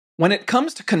When it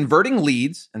comes to converting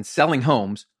leads and selling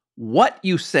homes, what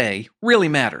you say really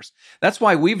matters. That's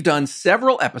why we've done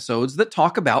several episodes that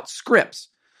talk about scripts.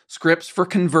 Scripts for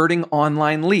converting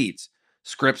online leads.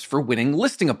 Scripts for winning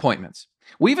listing appointments.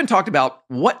 We even talked about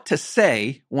what to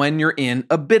say when you're in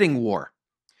a bidding war.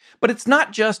 But it's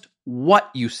not just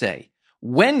what you say.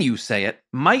 When you say it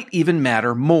might even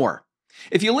matter more.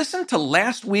 If you listened to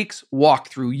last week's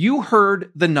walkthrough, you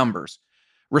heard the numbers.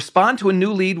 Respond to a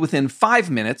new lead within 5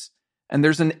 minutes, and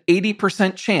there's an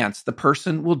 80% chance the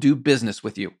person will do business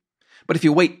with you. But if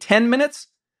you wait 10 minutes,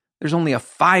 there's only a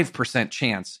 5%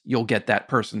 chance you'll get that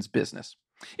person's business.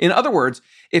 In other words,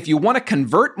 if you want to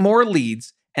convert more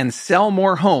leads and sell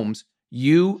more homes,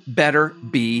 you better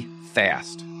be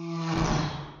fast.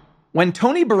 When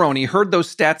Tony Baroni heard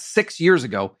those stats 6 years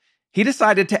ago, he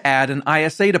decided to add an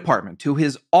ISA department to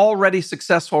his already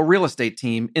successful real estate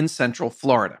team in Central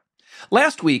Florida.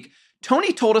 Last week,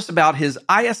 Tony told us about his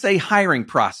ISA hiring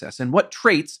process and what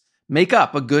traits make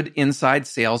up a good inside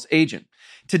sales agent.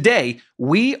 Today,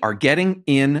 we are getting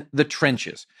in the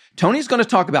trenches. Tony's going to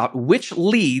talk about which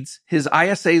leads his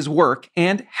ISAs work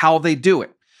and how they do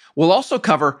it. We'll also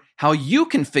cover how you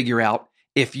can figure out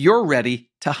if you're ready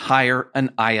to hire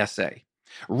an ISA.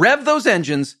 Rev those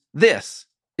engines. This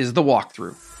is the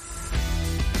walkthrough.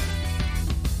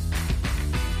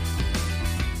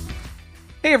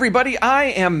 Hey everybody, I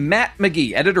am Matt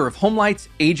McGee, editor of HomeLight's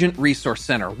Agent Resource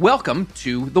Center. Welcome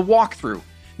to the walkthrough.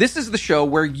 This is the show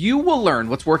where you will learn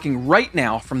what's working right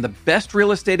now from the best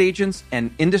real estate agents and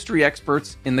industry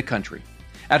experts in the country.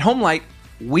 At HomeLight,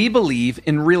 we believe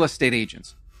in real estate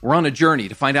agents. We're on a journey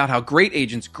to find out how great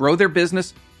agents grow their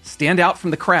business, stand out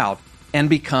from the crowd, and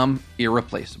become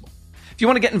irreplaceable. If you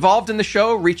want to get involved in the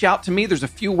show, reach out to me. There's a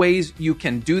few ways you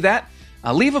can do that.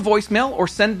 Leave a voicemail or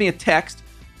send me a text.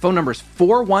 Phone number is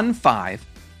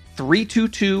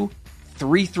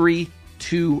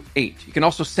 415-322-3328. You can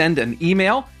also send an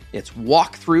email. It's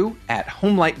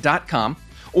walkthrough@homelight.com.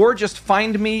 Or just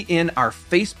find me in our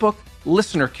Facebook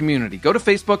listener community. Go to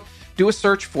Facebook, do a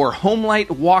search for HomeLight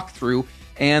Walkthrough,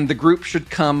 and the group should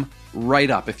come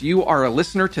right up. If you are a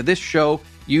listener to this show,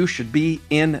 you should be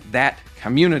in that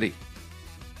community.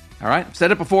 All right, I've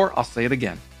said it before, I'll say it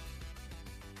again.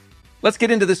 Let's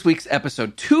get into this week's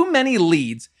episode. Too many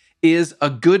leads is a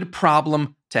good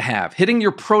problem to have. Hitting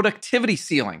your productivity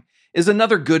ceiling is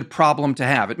another good problem to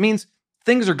have. It means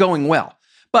things are going well.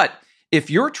 But if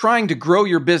you're trying to grow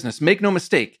your business, make no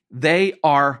mistake, they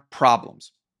are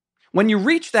problems. When you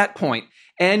reach that point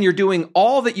and you're doing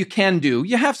all that you can do,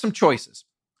 you have some choices.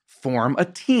 Form a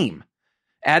team.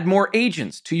 Add more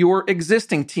agents to your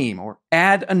existing team, or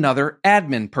add another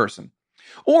admin person.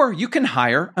 Or you can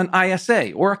hire an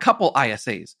ISA or a couple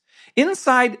ISAs.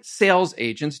 Inside sales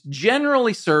agents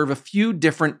generally serve a few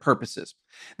different purposes.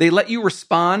 They let you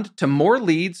respond to more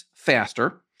leads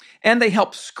faster, and they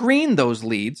help screen those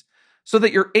leads so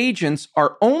that your agents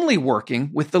are only working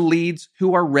with the leads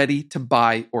who are ready to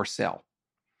buy or sell.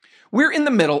 We're in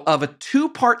the middle of a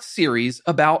 2-part series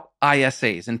about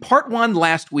ISAs. In part 1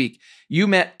 last week, you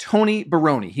met Tony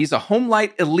Baroni. He's a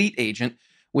HomeLight elite agent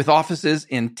with offices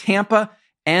in Tampa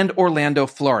and Orlando,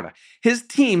 Florida. His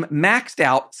team maxed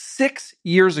out 6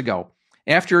 years ago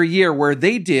after a year where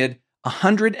they did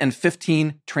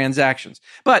 115 transactions.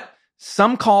 But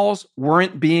some calls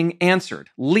weren't being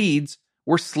answered. Leads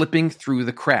were slipping through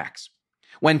the cracks.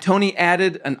 When Tony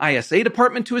added an ISA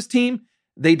department to his team,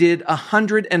 they did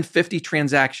 150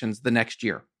 transactions the next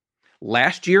year.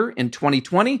 Last year, in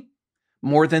 2020,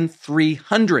 more than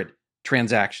 300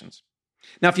 transactions.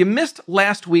 Now, if you missed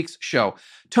last week's show,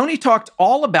 Tony talked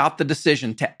all about the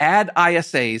decision to add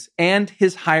ISAs and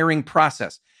his hiring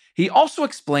process. He also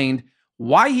explained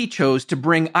why he chose to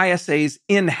bring ISAs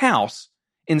in-house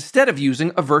instead of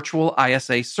using a virtual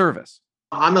ISA service.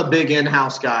 I'm a big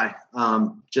in-house guy,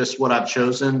 just what I've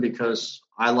chosen because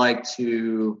I like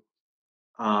to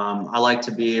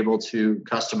be able to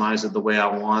customize it the way I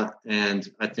want. And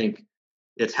I think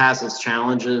it has its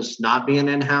challenges not being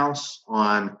in-house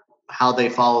on how they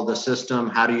follow the system.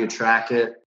 How do you track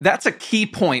it? That's a key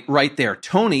point right there.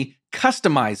 Tony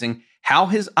customizing how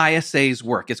his ISAs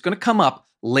work. It's going to come up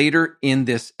later in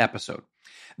this episode.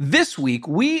 This week,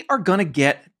 we are going to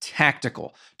get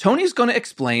tactical. Tony's going to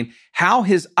explain how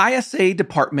his ISA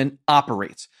department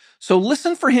operates. So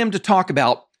listen for him to talk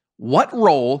about what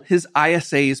role his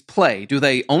ISAs play. Do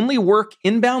they only work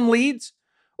inbound leads,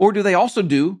 or do they also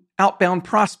do outbound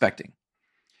prospecting?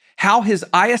 How his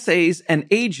ISAs and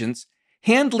agents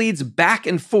hand leads back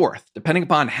and forth, depending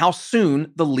upon how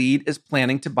soon the lead is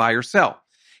planning to buy or sell.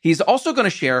 He's also going to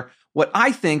share what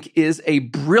I think is a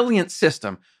brilliant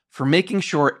system for making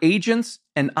sure agents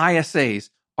and ISAs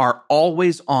are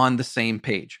always on the same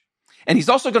page. And he's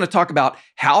also going to talk about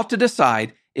how to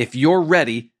decide if you're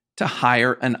ready to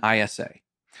hire an ISA.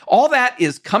 All that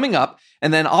is coming up,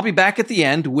 and then I'll be back at the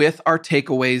end with our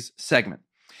takeaways segment.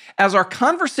 As our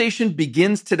conversation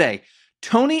begins today,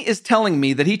 Tony is telling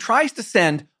me that he tries to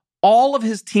send all of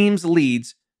his team's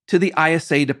leads to the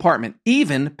ISA department,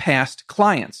 even past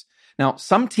clients. Now,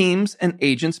 some teams and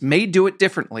agents may do it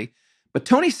differently, but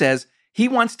Tony says he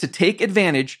wants to take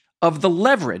advantage of the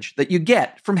leverage that you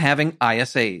get from having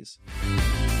ISAs.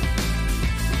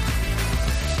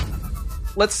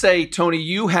 Let's say, Tony,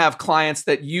 you have clients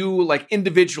that you, like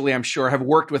individually, I'm sure, have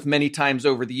worked with many times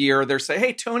over the year. They're saying,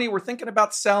 hey, Tony, we're thinking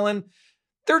about selling.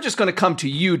 They're just going to come to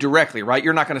you directly, right?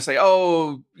 You're not going to say,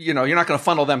 you're not going to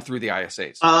funnel them through the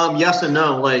ISAs. Yes and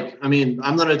no.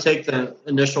 I'm going to take the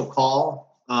initial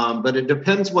call, but it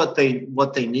depends what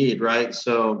they need, right?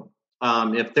 So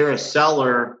if they're a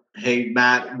seller, hey,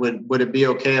 Matt, would it be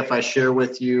okay if I share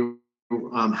with you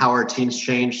how our team's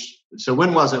changed? So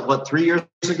when was it? 3 years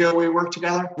ago we worked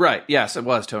together? Right. Yes, it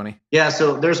was, Tony. Yeah.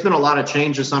 So there's been a lot of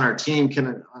changes on our team.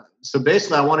 So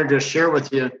basically I wanted to share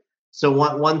with you. So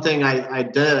one thing I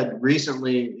did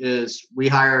recently is we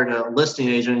hired a listing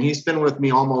agent, and he's been with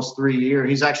me almost 3 years.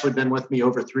 He's actually been with me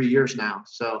over 3 years now.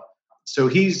 So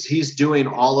he's doing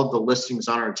all of the listings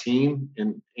on our team,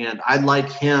 and I'd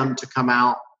like him to come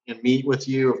out and meet with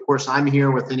you. Of course, I'm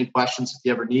here with any questions if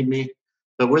you ever need me,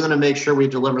 but we're going to make sure we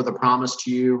deliver the promise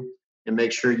to you and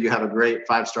make sure you have a great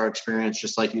 5-star experience,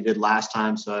 just like you did last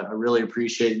time. So I really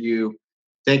appreciate you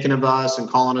thinking of us and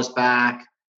calling us back.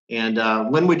 And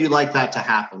when would you like that to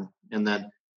happen? And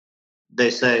then they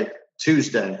say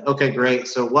Tuesday. Okay, great.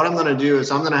 So what I'm going to do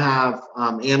is I'm going to have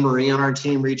Anne-Marie on our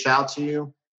team reach out to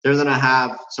you. They're going to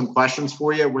have some questions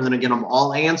for you. We're going to get them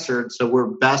all answered, so we're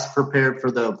best prepared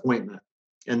for the appointment.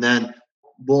 And then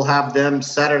we'll have them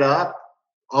set it up.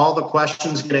 All the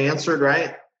questions get answered,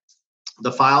 right?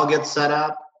 The file gets set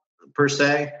up, per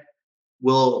se.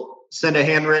 We'll send a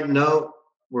handwritten note.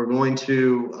 We're going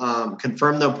to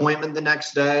confirm the appointment the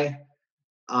next day.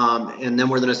 And then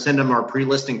we're going to send them our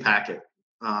pre-listing packet.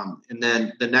 And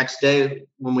then the next day,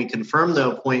 when we confirm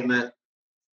the appointment,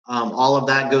 all of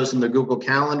that goes in the Google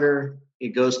Calendar. It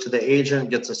goes to the agent,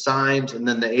 gets assigned, and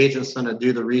then the agent's going to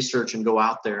do the research and go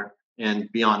out there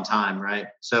and be on time, right?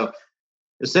 So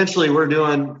essentially, we're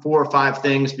doing 4 or 5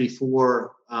 things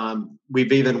before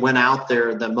we've even went out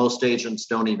there that most agents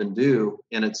don't even do.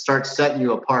 And it starts setting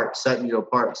you apart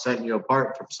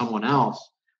from someone else.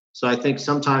 So I think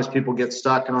sometimes people get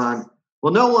stuck on,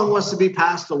 well, no one wants to be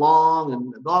passed along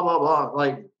and blah, blah, blah.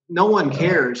 Like, no one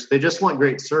cares. They just want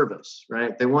great service,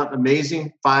 right? They want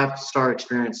amazing 5-star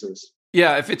experiences.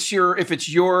 Yeah, if it's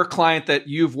your client that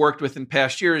you've worked with in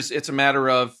past years, it's a matter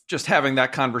of just having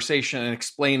that conversation and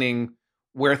explaining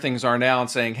where things are now and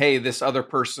saying, hey, this other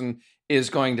person is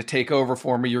going to take over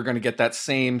for me. You're going to get that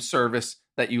same service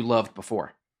that you loved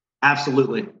before.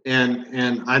 Absolutely.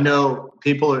 And I know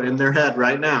people are in their head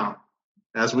right now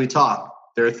as we talk.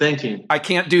 They're thinking, I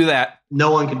can't do that.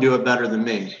 No one can do it better than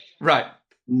me. Right.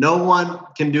 No one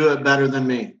can do it better than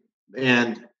me.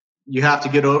 And you have to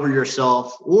get over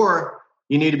yourself, or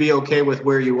you need to be okay with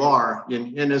where you are.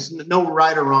 And there's no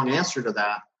right or wrong answer to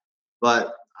that.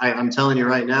 But I'm telling you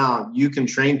right now, you can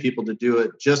train people to do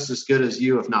it just as good as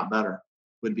you, if not better,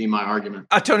 would be my argument.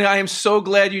 Tony, I am so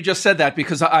glad you just said that,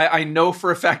 because I know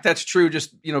for a fact that's true.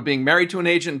 Just, being married to an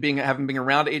agent, having been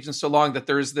around agents so long, that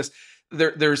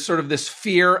there's sort of this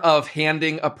fear of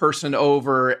handing a person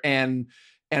over and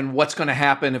what's going to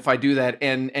happen if I do that.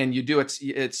 And you do it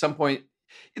at some point.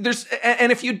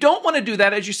 And if you don't want to do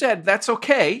that, as you said, that's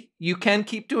okay. You can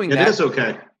keep doing that. It is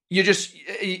okay. You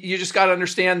just got to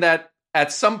understand that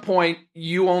at some point,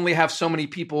 you only have so many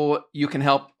people you can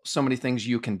help, so many things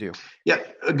you can do. Yeah.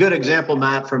 A good example,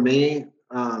 Matt, for me,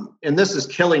 and this is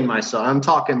killing myself. I'm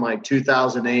talking like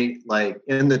 2008, like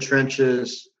in the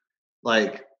trenches,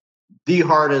 like the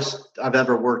hardest I've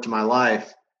ever worked in my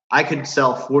life. I could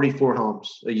sell 44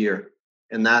 homes a year.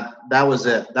 And that was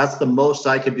it. That's the most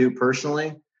I could do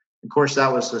personally. Of course,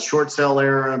 that was the short sale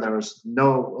era. There was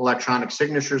no electronic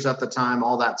signatures at the time,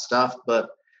 all that stuff. But,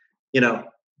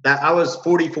 that I was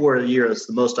 44 a year. That's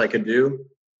the most I could do.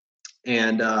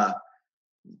 And,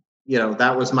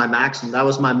 that was my maximum. That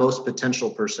was my most potential,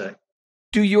 per se.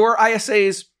 Do your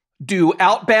ISAs do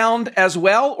outbound as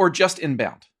well, or just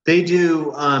inbound? They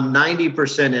do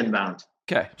 90% inbound.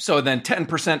 Okay. So then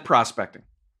 10% prospecting.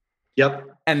 Yep.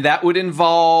 And that would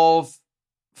involve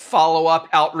follow-up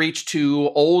outreach to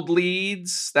old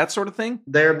leads, that sort of thing?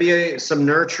 There'd be some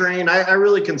nurturing. I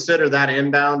really consider that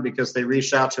inbound, because they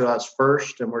reached out to us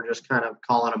first and we're just kind of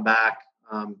calling them back.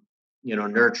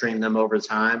 nurturing them over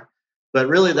time. But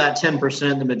really that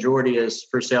 10%, the majority is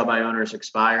for sale by owners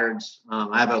expireds.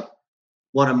 I have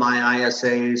one of my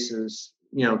ISAs is,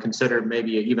 considered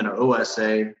maybe even an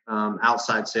OSA,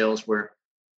 outside sales, where,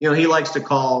 he likes to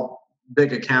call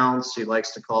big accounts. He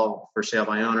likes to call for sale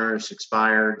by owners,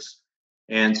 expireds.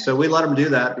 And so we let him do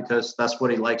that because that's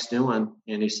what he likes doing.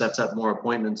 And he sets up more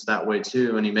appointments that way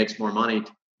too. And he makes more money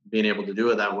being able to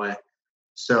do it that way.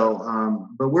 So,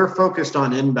 but we're focused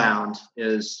on inbound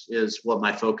is what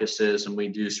my focus is. And we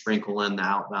do sprinkle in the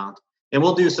outbound, and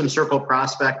we'll do some circle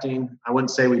prospecting. I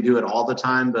wouldn't say we do it all the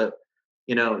time, but,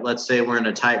 let's say we're in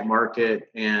a tight market,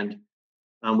 and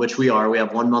which we are. We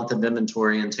have 1 month of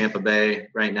inventory in Tampa Bay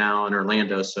right now and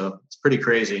Orlando. So it's pretty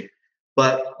crazy.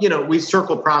 But, we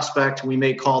circle prospect. We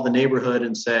may call the neighborhood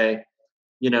and say,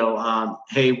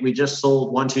 hey, we just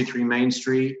sold 123 Main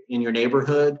Street in your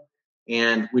neighborhood.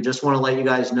 And we just want to let you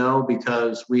guys know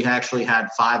because we actually had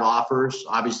 5 offers.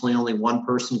 Obviously, only one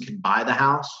person could buy the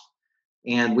house.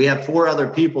 And we have 4 other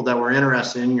people that were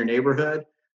interested in your neighborhood.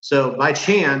 So by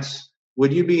chance,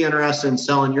 would you be interested in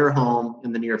selling your home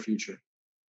in the near future?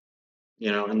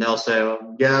 And they'll say,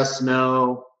 well, yes,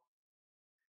 no.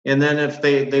 And then if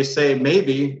they say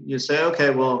maybe, you say,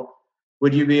 okay, well,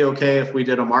 would you be okay if we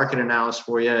did a market analysis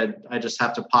for you? I just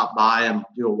have to pop by and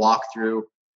do a walkthrough,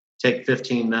 take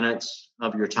 15 minutes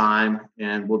of your time,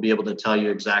 and we'll be able to tell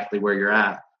you exactly where you're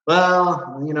at.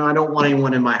 Well, I don't want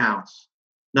anyone in my house.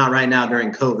 Not right now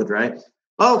during COVID, right?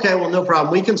 Okay, well, no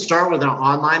problem. We can start with an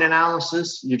online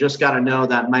analysis. You just got to know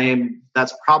that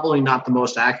that's probably not the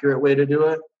most accurate way to do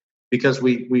it because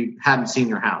we haven't seen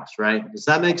your house, right? Does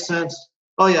that make sense?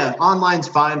 Oh, yeah, online's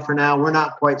fine for now. We're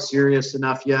not quite serious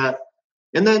enough yet.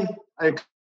 And then it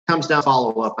comes down to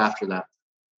follow-up after that.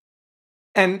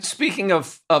 And speaking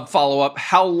of follow-up,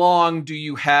 how long do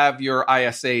you have your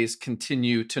ISAs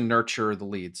continue to nurture the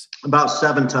leads? About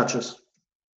 7 touches.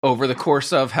 Over the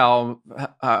course of how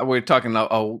we're talking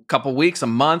a couple weeks, a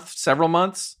month, several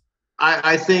months?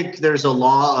 I think there's a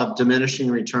law of diminishing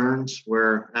returns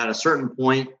where at a certain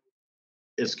point,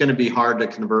 it's going to be hard to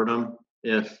convert them.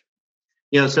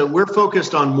 So we're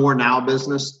focused on more now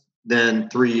business than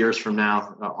 3 years from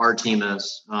now. Our team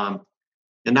is.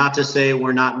 And not to say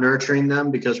we're not nurturing them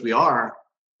because we are,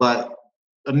 but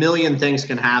a million things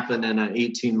can happen in an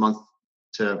 18-month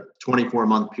to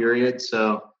 24-month period.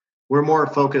 So we're more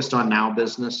focused on now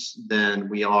business than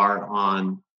we are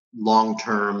on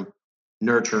long-term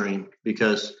nurturing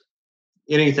because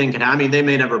anything can happen. They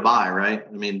may never buy, right?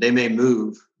 They may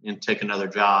move and take another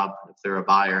job if they're a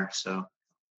buyer. So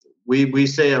we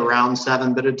say around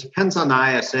 7, but it depends on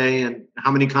the ISA and how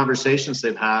many conversations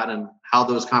they've had and how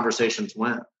those conversations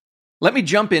went. Let me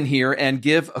jump in here and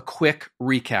give a quick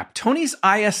recap. Tony's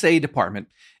ISA department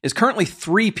is currently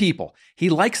 3 people. He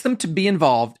likes them to be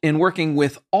involved in working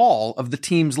with all of the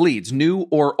team's leads, new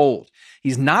or old.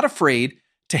 He's not afraid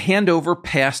to hand over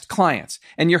past clients.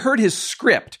 And you heard his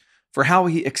script for how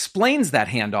he explains that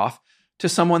handoff to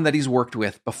someone that he's worked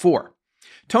with before.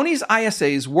 Tony's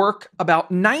ISAs work about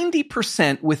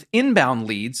 90% with inbound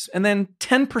leads and then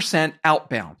 10%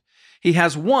 outbound. He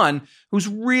has one who's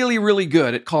really, really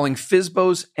good at calling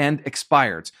FSBOs and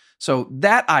expireds. So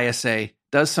that ISA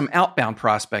does some outbound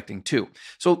prospecting too.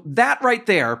 So that right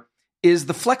there is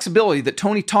the flexibility that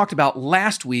Tony talked about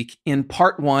last week in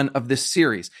part 1 of this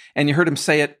series. And you heard him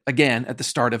say it again at the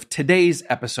start of today's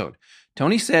episode.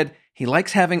 Tony said he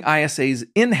likes having ISAs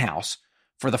in-house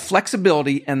for the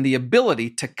flexibility and the ability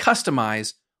to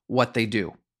customize what they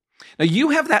do. Now, you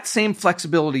have that same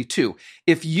flexibility too.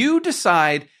 If you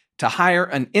decide to hire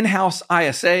an in-house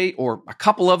ISA or a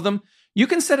couple of them, you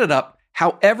can set it up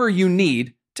however you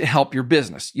need to help your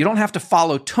business. You don't have to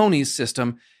follow Tony's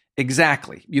system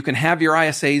exactly. You can have your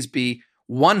ISAs be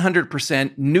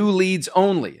 100% new leads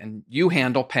only, and you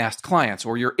handle past clients,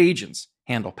 or your agents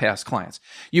handle past clients.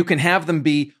 You can have them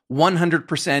be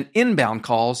 100% inbound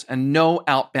calls and no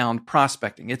outbound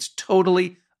prospecting. It's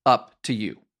totally up to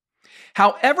you.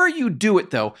 However you do it,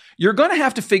 though, you're going to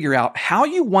have to figure out how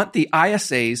you want the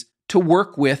ISAs to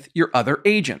work with your other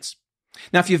agents.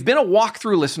 Now, if you've been a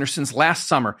walkthrough listener since last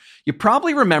summer, you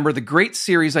probably remember the great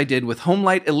series I did with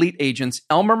HomeLight elite agents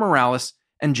Elmer Morales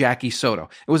and Jackie Soto.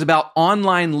 It was about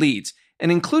online leads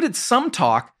and included some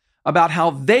talk about how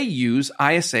they use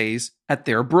ISAs at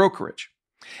their brokerage.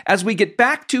 As we get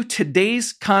back to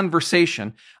today's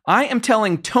conversation, I am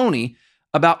telling Tony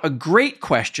about a great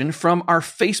question from our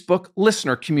Facebook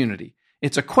listener community.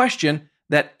 It's a question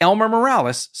that Elmer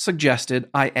Morales suggested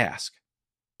I ask.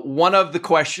 One of the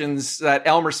questions that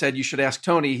Elmer said you should ask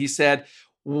Tony, he said,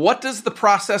 what does the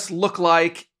process look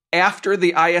like after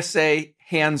the ISA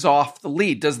hands off the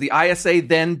lead, does the ISA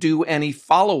then do any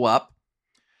follow-up,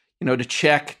 to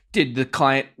check, did the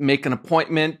client make an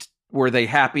appointment? Were they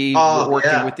happy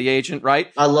working with the agent,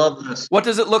 right? I love this. What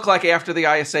does it look like after the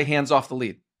ISA hands off the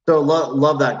lead? So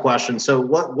love that question. So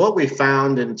what we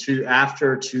found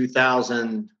after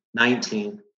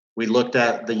 2019, we looked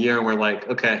at the year and we're like,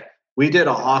 okay, we did an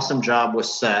awesome job with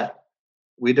SET.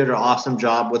 We did an awesome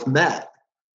job with MET.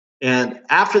 And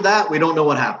after that, we don't know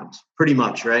what happened, pretty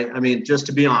much, right? I mean, just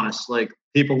to be honest, like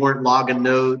people weren't logging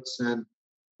notes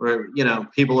or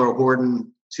people are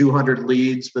hoarding 200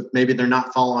 leads, but maybe they're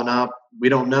not following up. We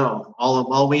don't know.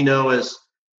 All we know is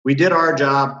we did our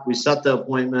job. We set the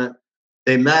appointment.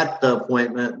 They met the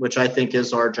appointment, which I think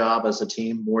is our job as a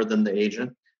team more than the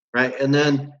agent, right? And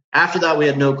then after that, we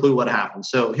had no clue what happened.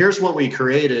 So here's what we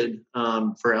created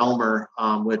for Elmer,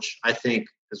 which I think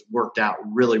has worked out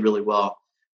really, really well.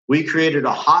 We created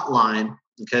a hotline.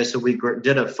 Okay, so we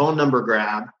did a phone number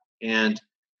grab, and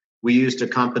we used a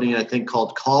company, I think,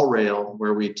 called CallRail,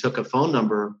 where we took a phone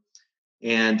number,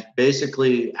 and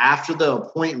basically after the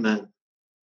appointment,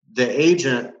 the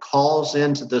agent calls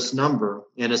into this number,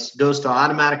 and it goes to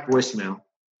automatic voicemail,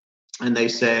 and they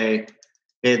say,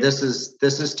 hey, this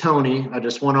is Tony. I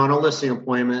just went on a listing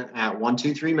appointment at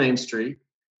 123 Main Street,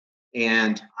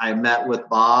 and I met with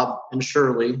Bob and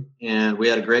Shirley, and we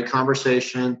had a great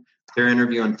conversation. They're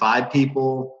interviewing 5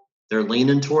 people. They're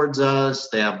leaning towards us.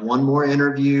 They have one more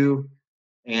interview,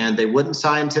 and they wouldn't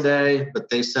sign today, but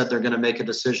they said they're going to make a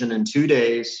decision in 2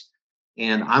 days.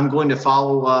 And I'm going to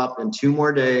follow up in 2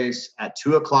 more days at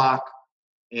 2:00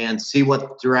 and see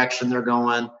what direction they're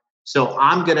going. So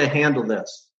I'm going to handle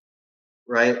this,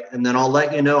 right? And then I'll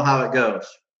let you know how it goes.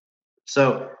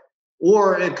 So,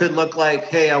 or it could look like,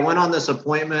 hey, I went on this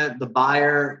appointment. The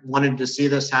buyer wanted to see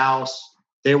this house.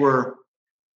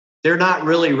 They're not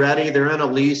really ready. They're in a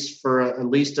lease for at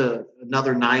least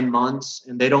another 9 months,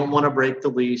 and they don't want to break the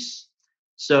lease.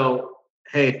 So,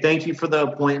 hey, thank you for the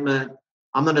appointment.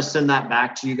 I'm going to send that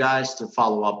back to you guys to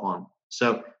follow up on.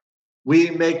 So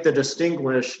we make the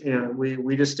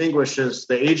we distinguish as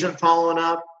the agent following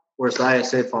up or as the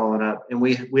ISA following up. And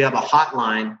we have a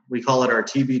hotline. We call it our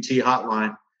TBT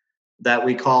hotline that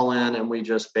we call in, and we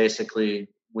just basically,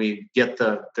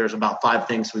 there's about 5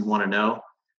 things we want to know.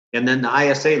 And then the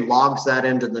ISA logs that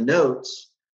into the notes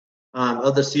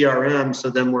of the CRM. So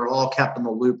then we're all kept in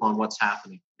the loop on what's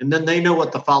happening. And then they know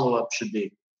what the follow-up should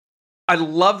be. I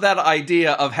love that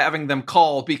idea of having them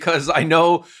call, because I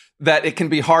know that it can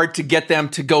be hard to get them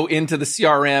to go into the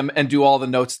CRM and do all the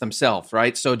notes themselves,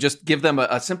 right? So just give them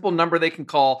a simple number they can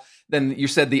call. Then you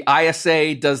said the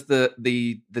ISA does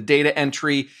the data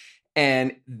entry,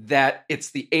 and that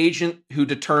it's the agent who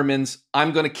determines,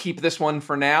 I'm going to keep this one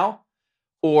for now,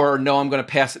 or no, I'm going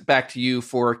to pass it back to you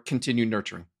for continued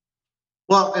nurturing.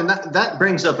 Well, and that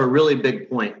brings up a really big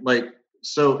point. Like,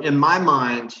 so in my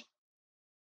mind,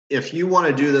 if you want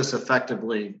to do this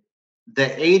effectively,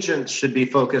 the agent should be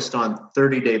focused on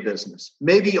 30-day business,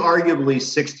 maybe arguably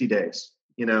 60 days,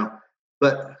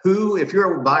 but if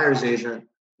you're a buyer's agent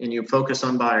and you focus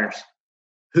on buyers,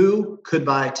 who could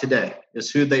buy today is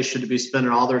who they should be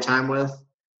spending all their time with.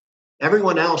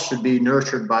 Everyone else should be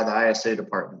nurtured by the ISA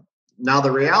department. Now,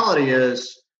 the reality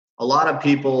is a lot of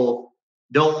people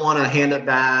don't want to hand it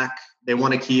back. They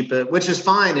want to keep it, which is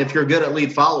fine if you're good at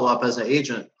lead follow-up as an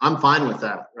agent. I'm fine with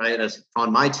that, right, as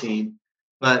on my team.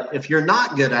 But if you're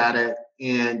not good at it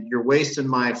and you're wasting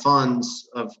my funds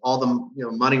of all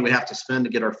the money we have to spend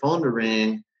to get our phone to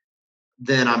ring,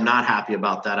 then I'm not happy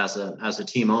about that as a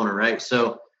team owner, right?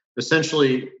 So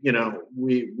essentially,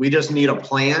 we just need a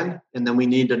plan, and then we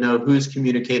need to know who's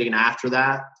communicating after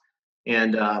that.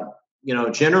 And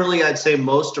generally, I'd say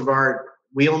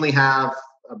we only have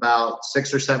about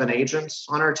 6 or 7 agents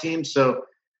on our team. So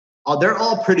they're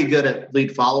all pretty good at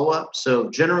lead follow-up. So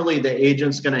generally the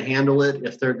agent's going to handle it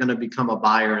if they're going to become a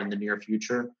buyer in the near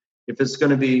future. If it's going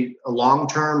to be a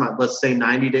long-term, let's say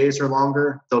 90 days or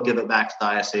longer, they'll give it back to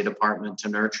the ISA department to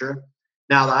nurture.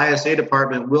 Now the ISA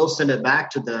department will send it back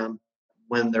to them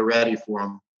when they're ready for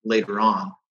them later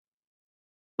on.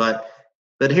 But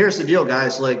here's the deal,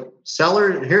 guys. Like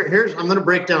here's I'm going to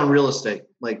break down real estate,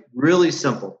 like really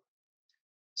simple.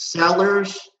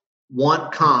 Sellers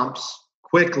want comps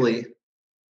quickly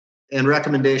and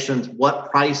recommendations,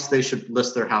 what price they should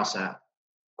list their house at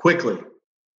quickly.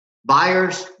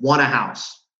 Buyers want a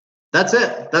house. That's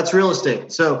it. That's real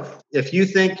estate. So if you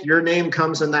think your name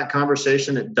comes in that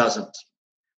conversation, it doesn't.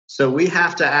 So we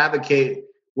have to advocate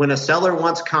when a seller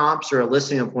wants comps or a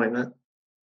listing appointment,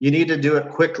 you need to do it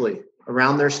quickly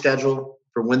around their schedule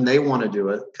for when they want to do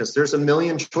it, because there's a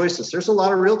million choices. There's a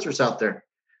lot of realtors out there.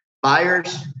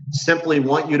 Buyers simply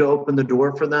want you to open the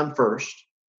door for them first,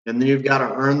 and then you've got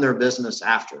to earn their business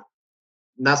after.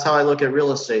 And that's how I look at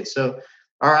real estate. So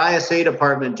our ISA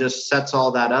department just sets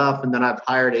all that up. And then I've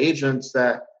hired agents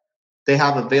that they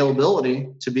have availability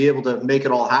to be able to make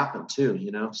it all happen too,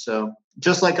 So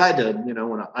just like I did,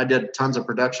 when I did tons of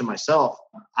production myself,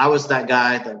 I was that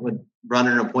guy that would run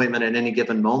an appointment at any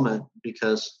given moment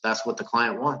because that's what the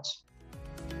client wants.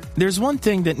 There's one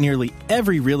thing that nearly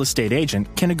every real estate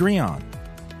agent can agree on.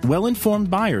 Well-informed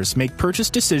buyers make purchase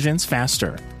decisions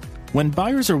faster. When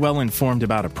buyers are well-informed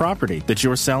about a property that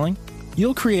you're selling,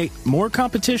 you'll create more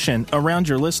competition around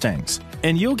your listings,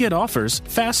 and you'll get offers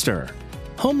faster.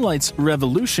 HomeLight's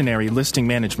revolutionary listing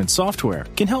management software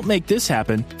can help make this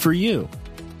happen for you.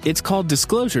 It's called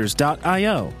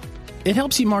Disclosures.io. It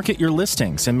helps you market your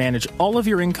listings and manage all of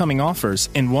your incoming offers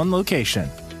in one location.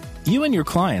 You and your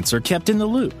clients are kept in the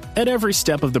loop at every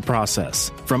step of the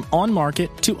process, from on-market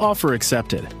to offer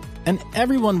accepted. And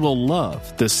everyone will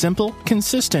love the simple,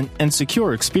 consistent, and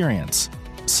secure experience.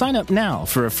 Sign up now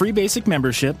for a free basic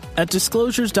membership at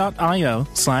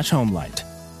disclosures.io/HomeLight.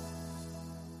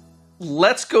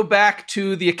 Let's go back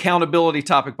to the accountability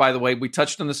topic, by the way. We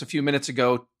touched on this a few minutes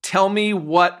ago. Tell me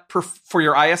for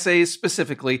your ISAs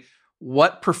specifically,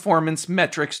 what performance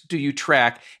metrics do you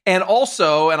track? And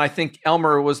also, and I think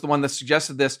Elmer was the one that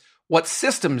suggested this, what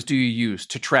systems do you use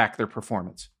to track their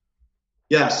performance?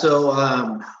 Yeah,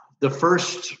 so the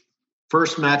first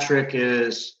metric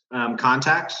is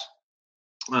contacts.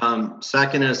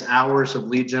 Second is hours of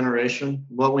lead generation.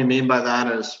 What we mean by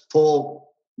that is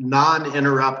full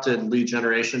non-interrupted lead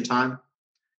generation time.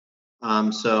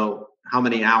 So how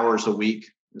many hours a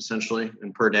week, essentially,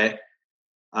 and per day.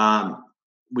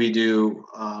 We do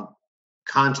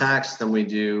contacts, then we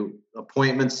do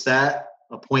appointments set,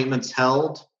 appointments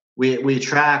held. We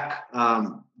track,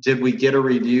 did we get a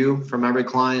review from every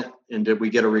client, and did we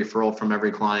get a referral from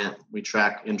every client? We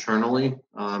track internally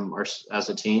as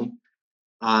a team.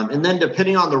 And then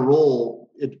depending on the role,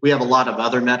 we have a lot of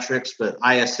other metrics, but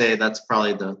ISA, that's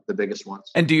probably the biggest ones.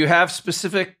 And do you have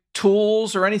specific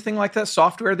tools or anything like that,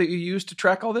 software that you use to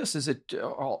track all this? Is it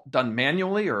all done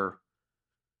manually or?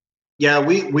 Yeah,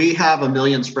 we have 1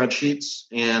 million spreadsheets,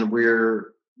 and we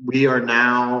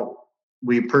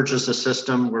purchased a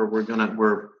system where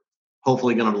we're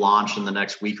hopefully gonna launch in the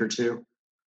next week or two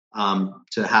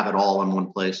to have it all in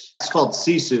one place. It's called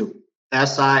SISU,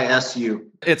 SISU.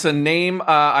 It's a name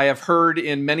I have heard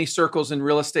in many circles in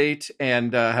real estate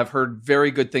and have heard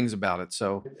very good things about it.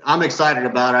 So I'm excited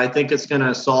about it. I think it's going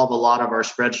to solve a lot of our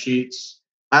spreadsheets.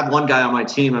 I have one guy on my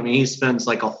team. I mean, he spends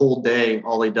like a whole day.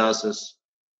 All he does is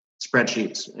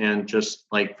spreadsheets and just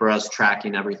like for us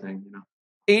tracking everything.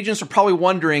 Agents are probably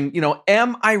wondering,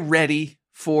 am I ready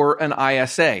for an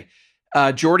ISA?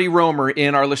 Jordy Romer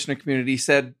in our listener community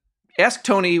said, ask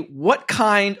Tony what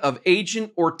kind of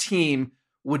agent or team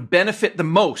would benefit the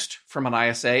most from an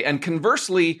ISA, and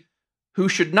conversely, who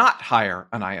should not hire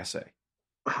an ISA?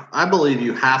 I believe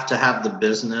you have to have the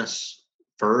business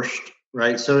first,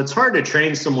 right? So it's hard to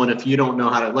train someone if you don't know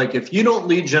how to, if you don't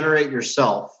lead generate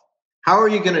yourself, how are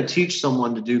you going to teach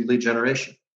someone to do lead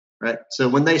generation, right? So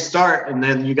when they start and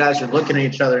then you guys are looking at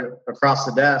each other across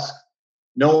the desk,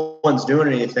 no one's doing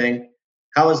anything.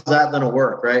 How is that going to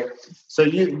work, right? So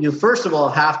you first of all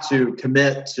have to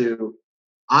commit to,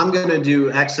 I'm going to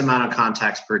do X amount of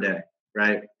contacts per day,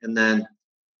 right? And then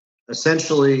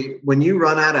essentially when you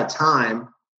run out of time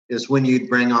is when you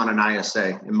bring on an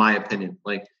ISA, in my opinion.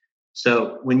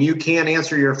 So when you can't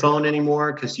answer your phone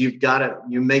anymore because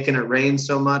you're making it rain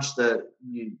so much that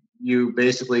you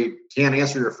basically can't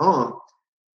answer your phone,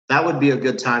 that would be a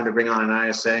good time to bring on an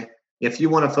ISA. If you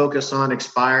want to focus on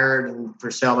expired and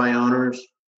for sale by owners,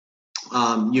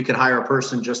 you could hire a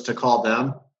person just to call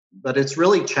them, but it's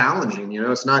really challenging.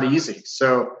 It's not easy.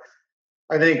 So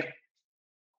I think,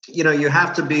 you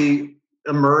have to be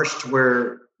immersed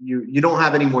where you don't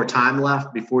have any more time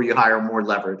left before you hire more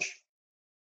leverage.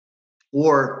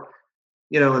 Or,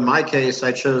 in my case,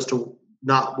 I chose to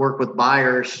not work with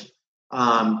buyers.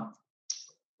 I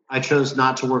chose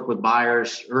not to work with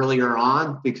buyers earlier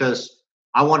on because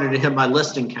I wanted to hit my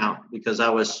listing count because I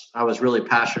was really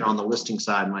passionate on the listing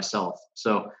side myself.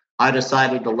 So I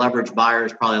decided to leverage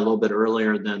buyers probably a little bit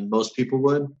earlier than most people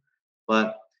would.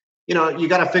 But, you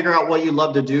got to figure out what you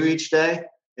love to do each day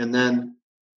and then,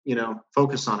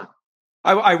 focus on it.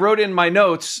 I wrote in my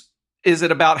notes, is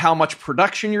it about how much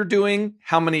production you're doing,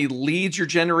 how many leads you're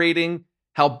generating,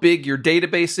 how big your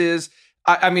database is?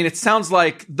 I mean, it sounds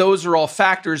like those are all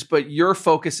factors, but your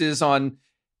focus is on,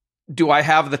 do I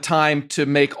have the time to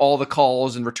make all the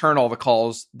calls and return all the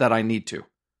calls that I need to?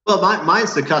 Well,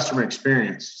 mine's the customer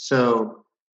experience. So,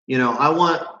 I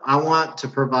want to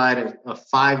provide a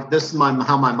five. This is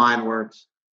how my mind works.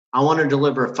 I want to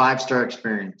deliver a 5-star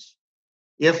experience.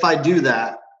 If I do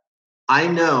that, I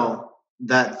know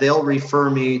that they'll refer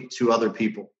me to other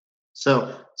people.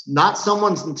 So not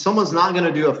someone's not going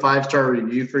to do a 5-star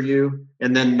review for you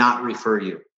and then not refer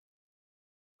you.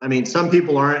 I mean, some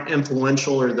people aren't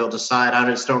influential, or they'll decide I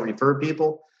just don't refer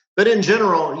people. But in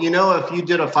general, if you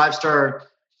did a 5-star,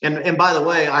 and by the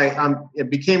way, it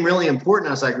became really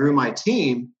important as I grew my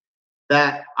team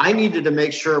that I needed to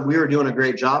make sure we were doing a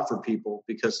great job for people,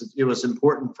 because it was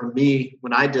important for me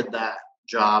when I did that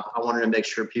job. I wanted to make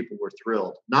sure people were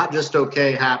thrilled, not just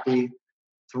okay, happy,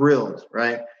 thrilled,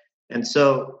 right? And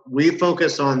so we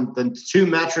focus on the 2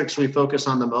 metrics we focus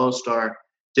on the most are,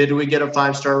 did we get a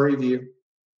 5-star review?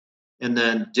 And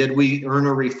then did we earn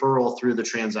a referral through the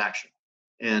transaction?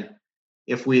 And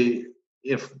if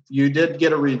you did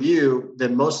get a review,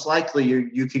 then most likely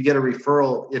you could get a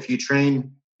referral if you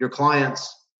train your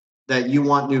clients that you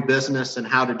want new business and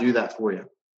how to do that for you.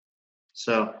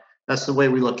 So that's the way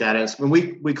we look at it. When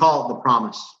we call it the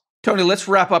promise. Tony, let's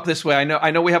wrap up this way.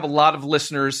 I know we have a lot of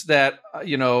listeners that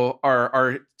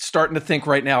are starting to think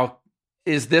right now,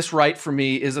 is this right for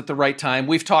me? Is it the right time?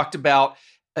 We've talked about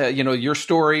your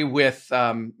story with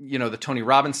the Tony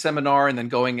Robbins seminar, and then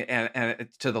going and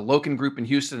to the Loken Group in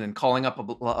Houston and calling up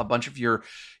a bunch of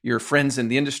your friends in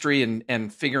the industry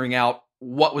and figuring out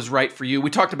what was right for you.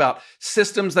 We talked about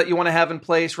systems that you want to have in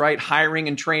place, right? Hiring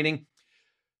and training.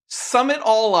 Sum it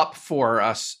all up for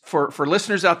us, for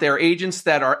listeners out there, agents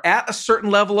that are at a certain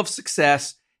level of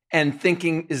success and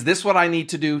thinking, is this what I need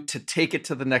to do to take it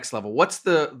to the next level? What's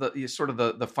the sort of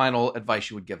the final advice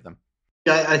you would give them?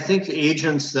 Yeah, I think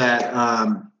agents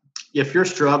that, if you're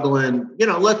struggling,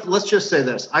 let's just say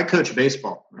this. I coach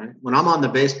baseball, right? When I'm on the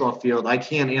baseball field, I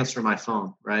can't answer my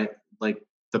phone, right? Like,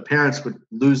 the parents would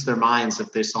lose their minds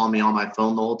if they saw me on my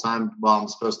phone the whole time while I'm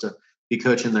supposed to be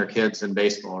coaching their kids in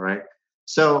baseball, right?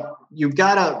 So you've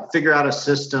got to figure out a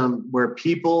system where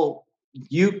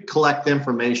you collect the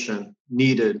information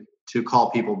needed to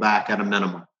call people back at a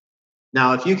minimum.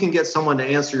 Now, if you can get someone to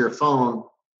answer your phone,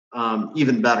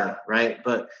 even better, right?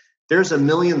 But there's a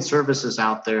million services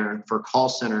out there for call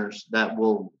centers that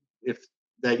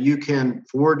you can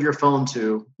forward your phone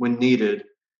to when needed.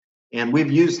 And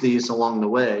we've used these along the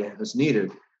way as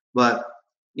needed. But,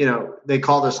 they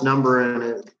call this number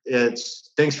and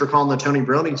it's thanks for calling the Tony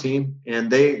Brony team.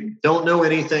 And they don't know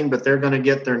anything, but they're going to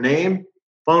get their name,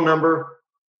 phone number,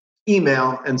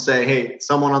 email, and say, hey,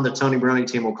 someone on the Tony Brony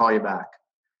team will call you back.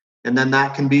 And then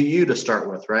that can be you to start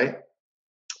with, right?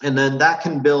 And then that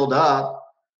can build up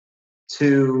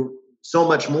to so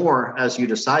much more as you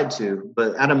decide to.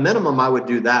 But at a minimum, I would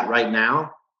do that right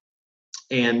now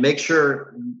and make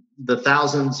sure the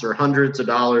thousands or hundreds of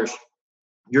dollars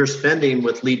you're spending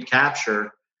with lead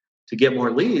capture to get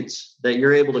more leads, that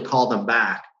you're able to call them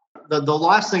back. The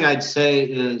last thing I'd say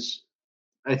is,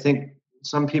 I think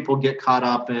some people get caught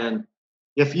up in,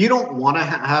 if you don't want to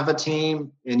have a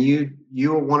team and you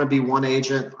want to be one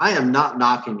agent, I am not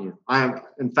knocking you.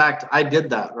 In fact, I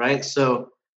did that, right? So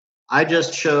I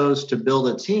just chose to build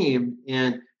a team,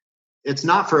 and it's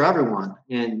not for everyone.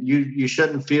 And you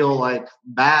shouldn't feel like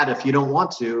bad if you don't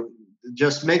want to.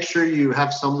 Just make sure you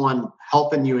have someone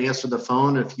helping you answer the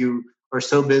phone. If you are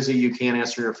so busy you can't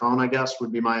answer your phone, I guess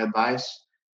would be my advice.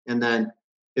 And then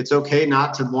it's okay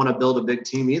not to want to build a big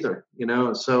team either,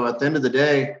 So at the end of the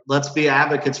day, let's be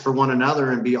advocates for one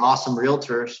another and be awesome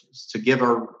realtors to give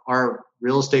our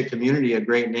real estate community a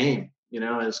great name,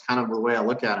 is kind of the way I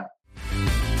look at it.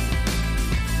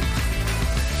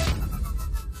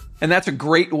 And that's a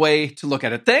great way to look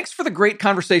at it. Thanks for the great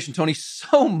conversation, Tony.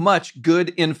 So much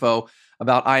good info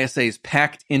about ISAs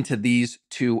packed into these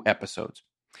 2 episodes.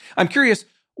 I'm curious,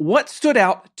 what stood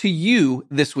out to you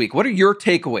this week? What are your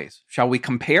takeaways? Shall we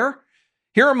compare?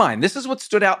 Here are mine. This is what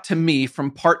stood out to me from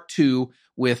part 2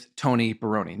 with Tony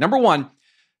Baroni. Number 1,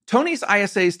 Tony's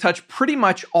ISAs touch pretty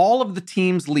much all of the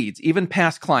team's leads, even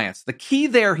past clients. The key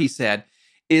there, he said,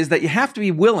 is that you have to be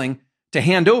willing to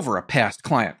hand over a past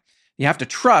client. You have to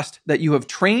trust that you have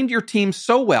trained your team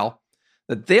so well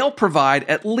that they'll provide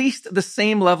at least the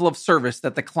same level of service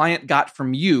that the client got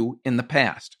from you in the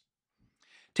past.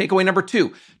 Takeaway number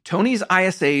 2, Tony's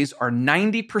ISAs are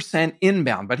 90%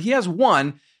 inbound, but he has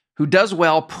one who does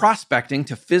well prospecting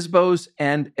to FSBOs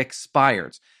and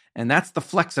expireds. And that's the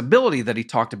flexibility that he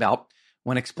talked about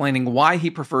when explaining why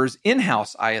he prefers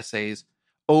in-house ISAs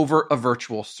over a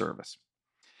virtual service.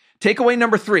 Takeaway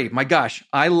number 3, my gosh,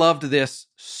 I loved this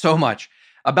so much.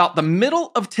 About the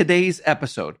middle of today's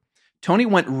episode, Tony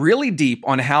went really deep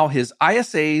on how his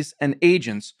ISAs and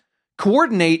agents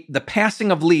coordinate the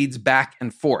passing of leads back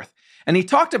and forth. And he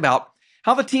talked about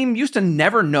how the team used to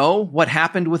never know what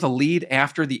happened with a lead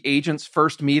after the agent's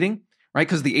first meeting, right?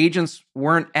 Because the agents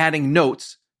weren't adding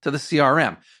notes to the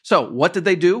CRM. So what did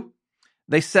they do?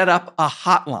 They set up a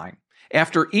hotline.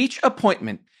 After each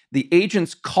appointment, the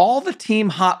agents call the team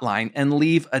hotline and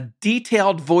leave a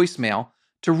detailed voicemail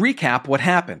to recap what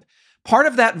happened. Part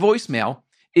of that voicemail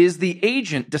is the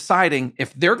agent deciding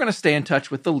if they're going to stay in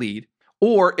touch with the lead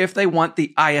or if they want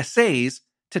the ISAs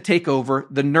to take over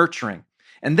the nurturing.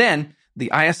 And then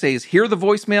the ISAs hear the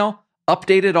voicemail,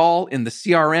 update it all in the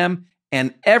CRM,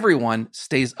 and everyone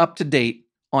stays up to date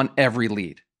on every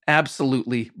lead.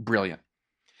 Absolutely brilliant.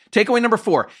 Takeaway number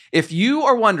 4, if you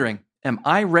are wondering, am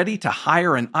I ready to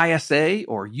hire an ISA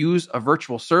or use a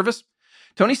virtual service?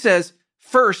 Tony says,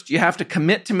 first, you have to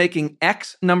commit to making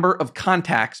X number of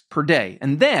contacts per day.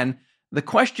 And then the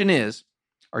question is,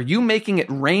 are you making it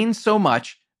rain so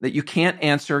much that you can't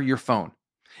answer your phone?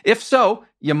 If so,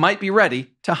 you might be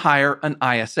ready to hire an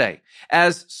ISA.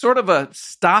 As sort of a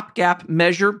stopgap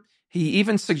measure, he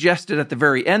even suggested at the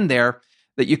very end there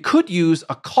that you could use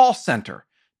a call center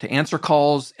to answer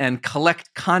calls and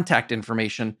collect contact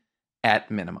information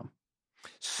at minimum.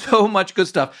 So much good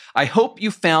stuff. I hope you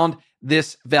found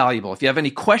this valuable. If you have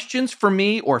any questions for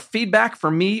me or feedback for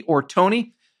me or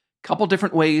Tony, a couple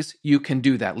different ways you can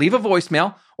do that. Leave a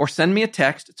voicemail or send me a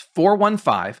text. It's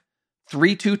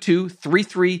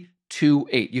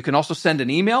 415-322-3328. You can also send an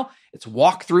email. It's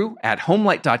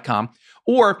walkthrough@homelight.com.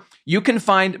 Or you can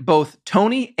find both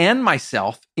Tony and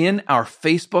myself in our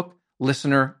Facebook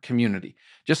listener community.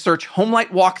 Just search HomeLight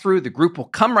Walkthrough. The group will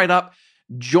come right up.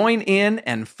 Join in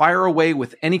and fire away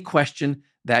with any question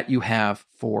that you have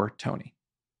for Tony.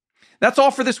 That's all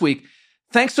for this week.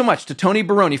 Thanks so much to Tony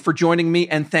Baroni for joining me,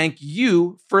 and thank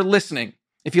you for listening.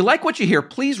 If you like what you hear,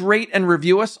 please rate and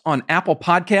review us on Apple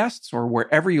Podcasts or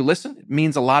wherever you listen. It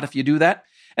means a lot if you do that.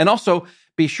 And also,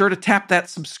 be sure to tap that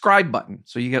subscribe button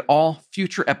so you get all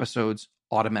future episodes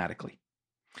automatically.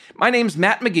 My name's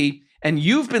Matt McGee, and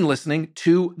you've been listening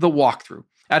to The Walkthrough.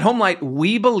 At HomeLight,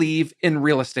 we believe in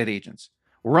real estate agents.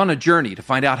 We're on a journey to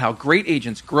find out how great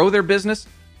agents grow their business,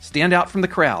 stand out from the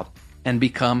crowd, and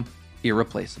become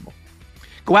irreplaceable.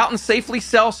 Go out and safely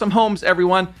sell some homes,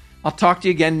 everyone. I'll talk to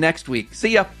you again next week.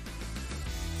 See ya.